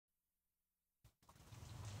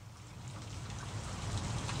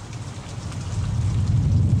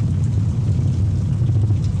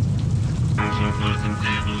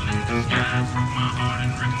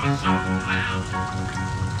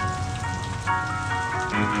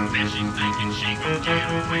Then she thinking she gon' get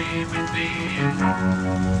away with it.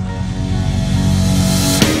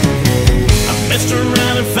 I messed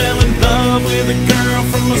around and fell in love with a girl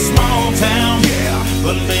from a small town.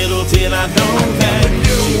 But little did I know that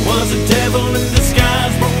she was a devil in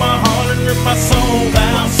disguise. Broke my heart and ripped my soul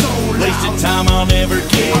out. Wasted time I'll never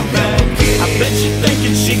get back. I bet she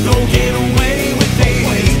thinking she gon' get away with it.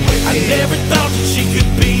 I never thought that she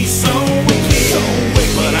could be so wicked.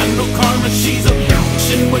 But I know karma, she's a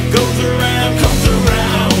bitch, and what goes around comes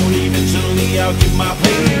around. Eventually I'll get my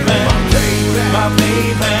payback. My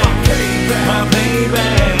payback. My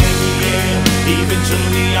payback. Yeah.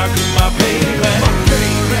 Eventually I'll get my payback. My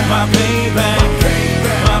payback.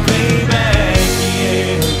 My payback.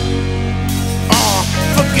 Yeah.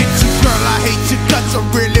 Forget you, girl, I hate your guts. I'm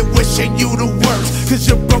really wishing you the worst. Cause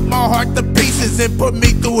you broke my heart to pieces and put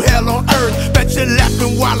me through hell on earth. Bet you're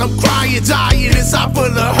laughing while I'm crying, dying inside full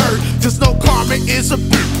of hurt. Just no karma is a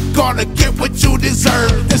bitch. Gonna get what you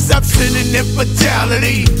deserve. Deception and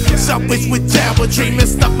infidelity, selfish with devil dreaming,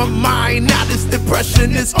 stuff my mind. Now this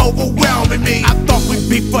depression is overwhelming me. I thought we'd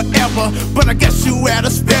be forever, but I guess you had a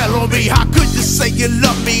spell on me. How could you say you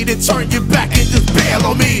love me, then turn your back and just bail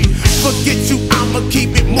on me? Forget you, I'ma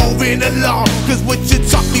keep it moving along. Cause what you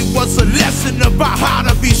taught me was a lesson about how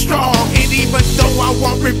to be strong. And even though I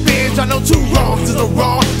want revenge, I know two wrongs is a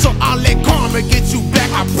wrong. So I'll let karma get you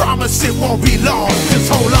back. I promise it won't be long.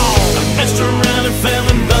 Just hold on. I messed around and fell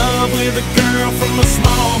in love with a girl from a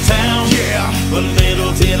small town. But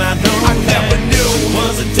little did I know I never knew she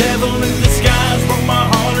was a devil in disguise. Broke my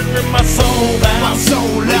heart and ripped my soul out.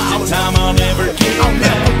 Wasted time I'll never get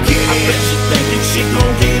back. I bet she thinking she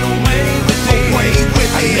gon' get away with it.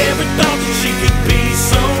 I never thought that she could be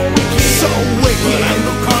so wicked. But I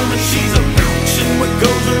know karma, she's a bitch, and what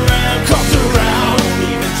goes around comes around.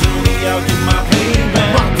 Eventually I'll get my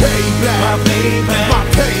payback. My payback. My payback. My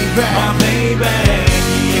payback. My payback.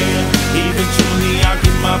 Yeah. Eventually I'll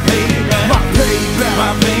get my payback. My payback.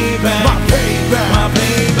 My payback. My payback. My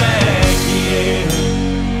payback. Yeah.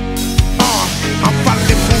 I'm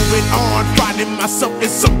finally moving on, finding myself in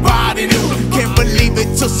somebody new. Can't believe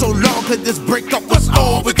it took so long, cause this breakup was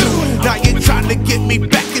overdue. Now you're trying to get me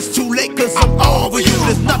back, it's too late, cause I'm over you.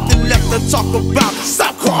 There's nothing left to talk about,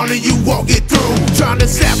 stop calling, you won't get through. Trying to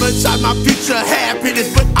sabotage my future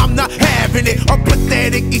happiness, but I'm not having it. A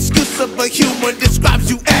pathetic excuse of a human describes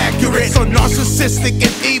you accurate. So narcissistic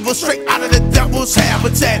and evil, straight out of the devil's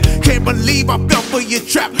habitat. Can't believe I fell for your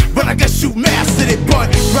trap, but I guess you mastered it. But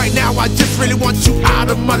right now I just really want you out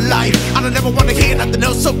of my life. I don't ever wanna hear nothing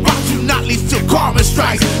else about you, not least till karma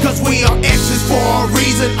strikes. Cause we are exes for a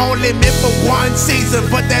reason, only meant for one season.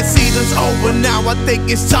 But that season's over now, I think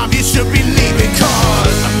it's time you should be leaving.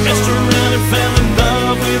 Cause I messed around and fell in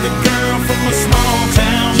love with a girl from a small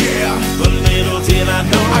town. But little did I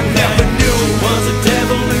know I never knew she was a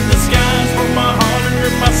devil in disguise. Broke my heart and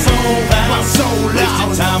ripped my soul out.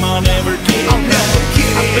 Wasted time I'll never get back.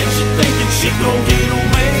 I bet she thinking she gon' get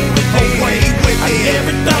away with it. I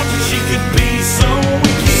never thought that she could be so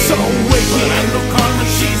wicked. But I know karma,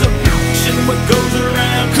 she's a bitch, and what goes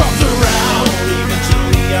around comes around.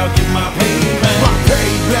 Eventually I'll get my payback. my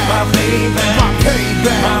payback. My payback. My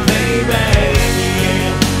payback. My payback.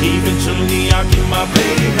 Yeah. Eventually I'll get my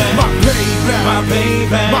payback. My payback. My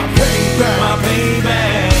payback. My payback. My payback.